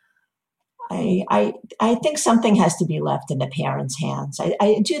conceived. I think something has to be left in the parents' hands.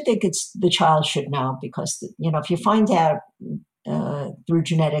 I do think the child should know, because if you find out through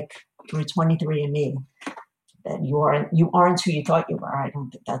 23andMe that you aren't who you thought you were, I don't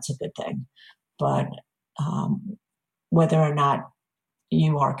think that's a good thing. But whether or not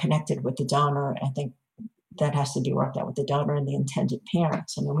you are connected with the donor, I think that has to be worked out with the donor and the intended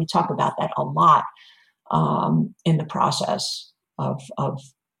parents. I mean, we talk about that a lot in the process of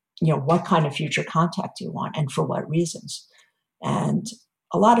what kind of future contact do you want and for what reasons. And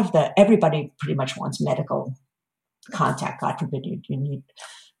a lot of everybody pretty much wants medical contact. God forbid you need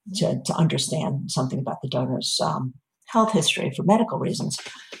to understand something about the donor's health history for medical reasons.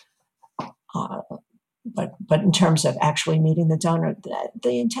 But in terms of actually meeting the donor,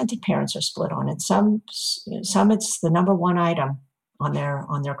 the intended parents are split on it. Some it's the number one item on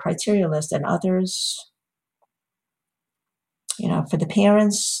their criteria list, and others, for the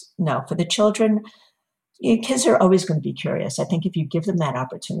parents, no. For the children, kids are always going to be curious. I think if you give them that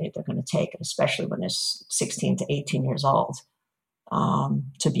opportunity, they're going to take it, especially when they're 16 to 18 years old,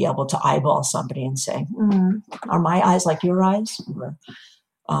 to be able to eyeball somebody and say, are my eyes like your eyes?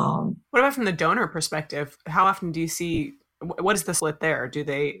 What about from the donor perspective? How often do you see, what is the split there? Do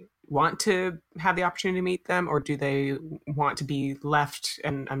they want to have the opportunity to meet them, or do they want to be left,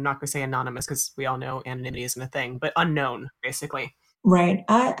 and I'm not going to say anonymous because we all know anonymity isn't a thing, but unknown, basically? Right.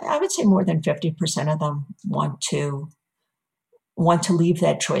 I would say more than 50% of them want to leave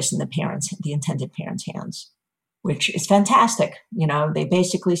that choice in the intended parents' hands, which is fantastic. They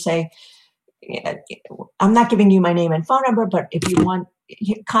basically say, I'm not giving you my name and phone number, but if you want,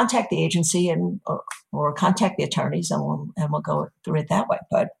 contact the agency or contact the attorneys, and we'll go through it that way.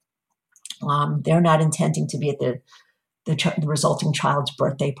 But they're not intending to be at the resulting child's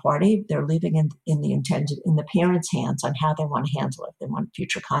birthday party. They're leaving in the parents' hands on how they want to handle it. They want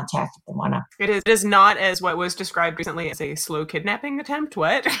future contact. If they want to. It is not as what was described recently as a slow kidnapping attempt.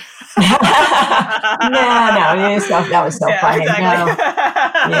 What? No, that was so funny.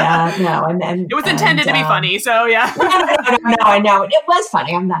 Exactly. No, and it was intended to be funny. So yeah. No, I know it was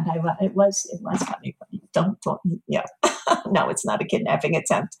funny. I'm not. It was funny. But don't. Yeah. No, it's not a kidnapping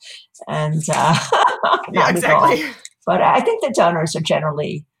attempt, and yeah, exactly. But I think the donors are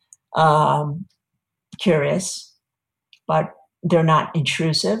generally curious, but they're not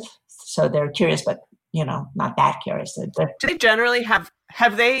intrusive. So they're curious, but not that curious. Do they generally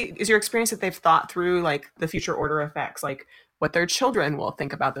is your experience that they've thought through like the future order effects, like what their children will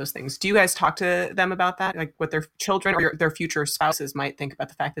think about those things? Do you guys talk to them about that? Like what their children or their future spouses might think about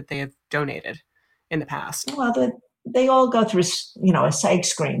the fact that they have donated in the past? Well, they all go through, a psych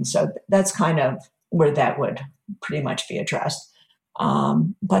screen. So that's kind of where that would pretty much be addressed.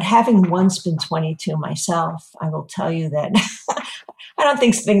 But having once been 22 myself, I will tell you that I don't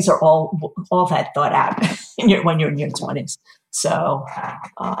think things are all that thought out when you're in your 20s. So,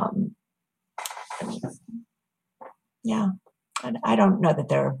 yeah, I don't know that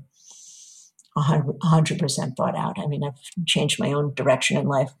they're 100% thought out. I mean, I've changed my own direction in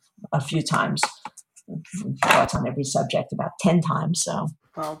life a few times. Thoughts on every subject about 10 times. So,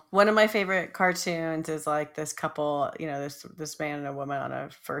 well, one of my favorite cartoons is like this couple, this man and a woman on a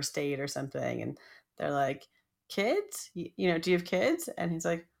first date or something, and they're like, "Kids? Do you have kids?" And he's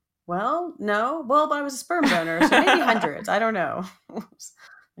like, "Well, no. Well, but I was a sperm donor, so maybe hundreds. I don't know."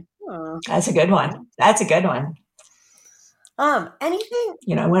 That's a good one. Anything?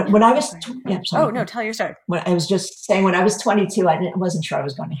 When I was, oh no, tell your story. When I was just saying, when I was 22, I wasn't sure I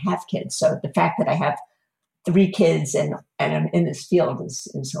was going to have kids. So the fact that I have 3 kids and I'm in this field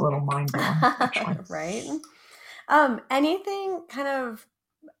is a little mind-blowing. Right. Anything kind of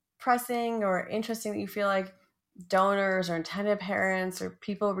pressing or interesting that you feel like donors or intended parents or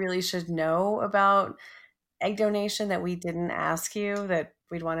people really should know about egg donation that we didn't ask you that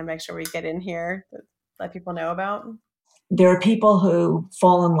we'd want to make sure we get in here to let people know about? There are people who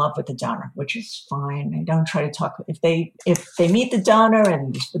fall in love with the donor, which is fine. I don't try to talk if they meet the donor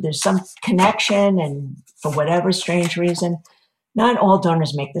and there's some connection, and for whatever strange reason, not all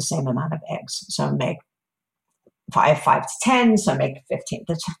donors make the same amount of eggs. Some make 5 to 10, some make 15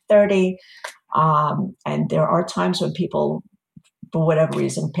 to 30. And there are times when people, for whatever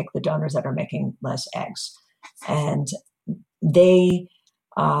reason, pick the donors that are making less eggs. And they,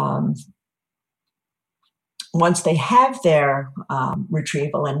 once they have their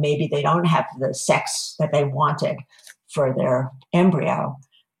retrieval and maybe they don't have the sex that they wanted for their embryo,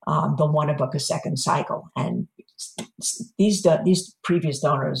 they'll want to book a second cycle. And these previous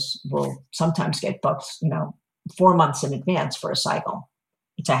donors will sometimes get booked, 4 months in advance for a cycle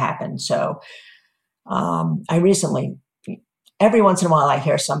to happen. So I recently, every once in a while, I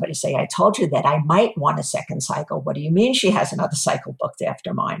hear somebody say, I told you that I might want a second cycle. What do you mean she has another cycle booked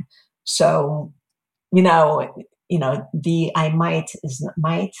after mine? So, the I might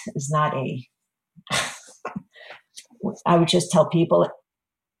is not a, I would just tell people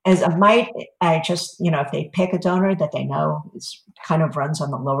as a might, I just, if they pick a donor that they know is kind of runs on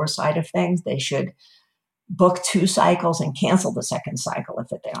the lower side of things, they should book 2 cycles and cancel the second cycle if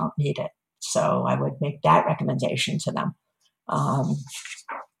they don't need it. So I would make that recommendation to them.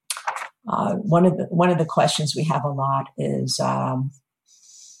 One of the questions we have a lot is,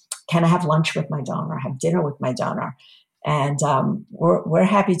 can I have lunch with my donor, have dinner with my donor? And we're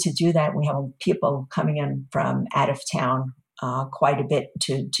happy to do that. We have people coming in from out of town quite a bit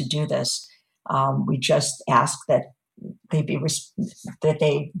to do this. We just ask that they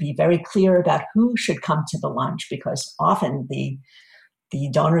be very clear about who should come to the lunch, because often the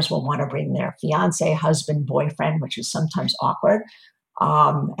donors will want to bring their fiance, husband, boyfriend, which is sometimes awkward.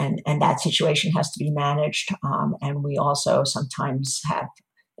 And that situation has to be managed. And we also sometimes have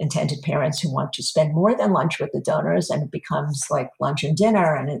intended parents who want to spend more than lunch with the donors, and it becomes like lunch and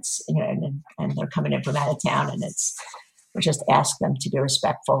dinner, and it's, and they're coming in from out of town, and we just ask them to be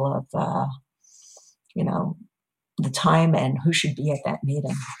respectful of, the time and who should be at that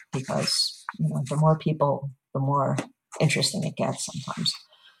meeting, because, the more people, the more interesting it gets sometimes.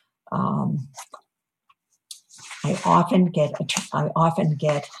 I often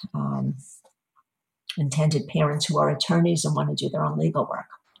get intended parents who are attorneys and want to do their own legal work.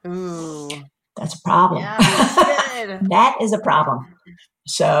 Ooh, that's a problem. Yeah, that is a problem.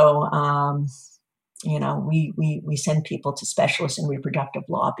 So, we send people to specialists in reproductive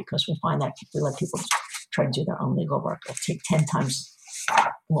law, because we find that if we let people try to do their own legal work, it'll take 10 times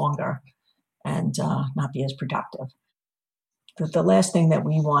longer and not be as productive. But the last thing that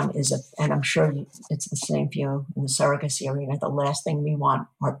we want is, and I'm sure it's the same for you in the surrogacy arena, the last thing we want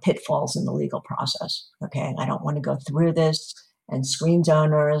are pitfalls in the legal process. Okay, I don't want to go through this and screen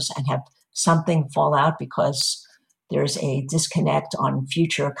donors and have something fall out because there's a disconnect on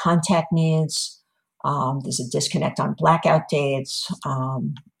future contact needs. There's a disconnect on blackout dates,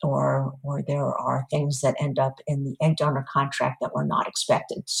 or there are things that end up in the egg donor contract that were not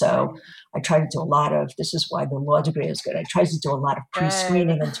expected. So I try to do a lot of, this is why the law degree is good. I try to do a lot of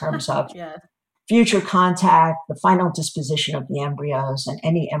pre-screening in terms of future contact, the final disposition of the embryos, and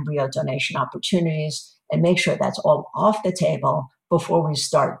any embryo donation opportunities, and make sure that's all off the table before we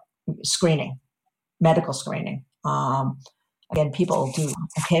start screening, medical screening. Again, people do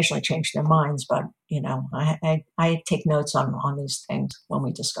occasionally change their minds, but I take notes on these things when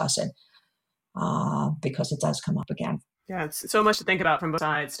we discuss it, because it does come up again. Yeah, it's so much to think about from both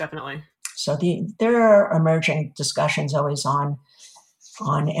sides, definitely. So there are emerging discussions always on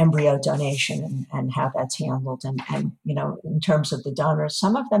embryo donation and how that's handled, and in terms of the donors,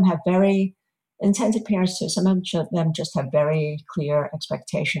 some of them have very intended parents too. Some of them just have very clear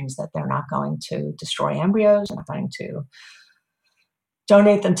expectations that they're not going to destroy embryos, they're not going to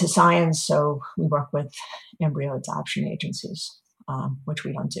donate them to science. So we work with embryo adoption agencies, which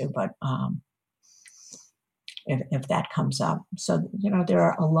we don't do, but if that comes up. So, there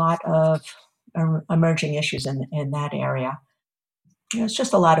are a lot of emerging issues in that area. It's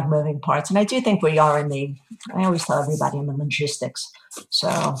just a lot of moving parts. And I do think we are I always tell everybody I'm in logistics.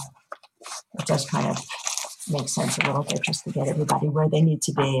 So it does kind of make sense a little bit just to get everybody where they need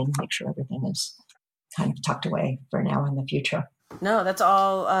to be and make sure everything is kind of tucked away for now in the future. No, that's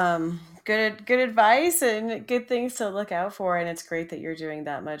all good advice and good things to look out for. And it's great that you're doing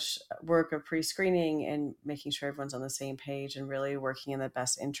that much work of pre-screening and making sure everyone's on the same page and really working in the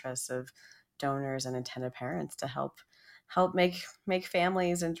best interests of donors and intended parents to help make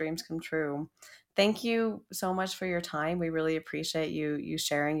families and dreams come true. Thank you so much for your time. We really appreciate you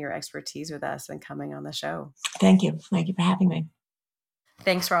sharing your expertise with us and coming on the show. Thank you. Thank you for having me.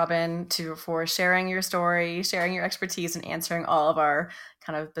 Thanks, Robin, for sharing your story, sharing your expertise, and answering all of our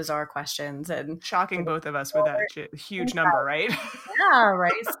kind of bizarre questions. And shocking both of us with that huge number, right? Yeah,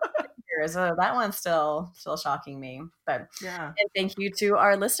 right. So that one's still shocking me. But yeah. And thank you to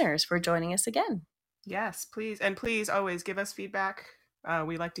our listeners for joining us again. Yes, please. And please always give us feedback.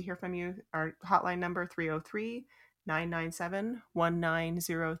 We like to hear from you. Our hotline number,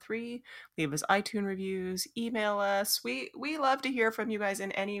 303-997-1903. Leave us iTunes reviews, email us. We love to hear from you guys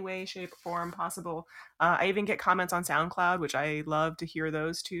in any way, shape, or form possible. I even get comments on SoundCloud, which I love to hear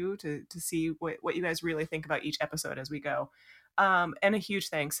those too, to see what you guys really think about each episode as we go. And a huge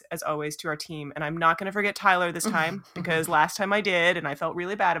thanks, as always, to our team. And I'm not going to forget Tyler this time, because last time I did, and I felt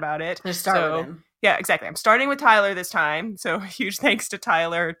really bad about it. Just start with him. Yeah, exactly. I'm starting with Tyler this time. So huge thanks to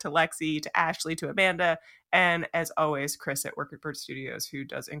Tyler, to Lexi, to Ashley, to Amanda, and as always, Chris at Work at Bird Studios, who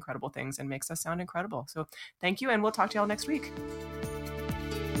does incredible things and makes us sound incredible. So thank you, and we'll talk to y'all next week.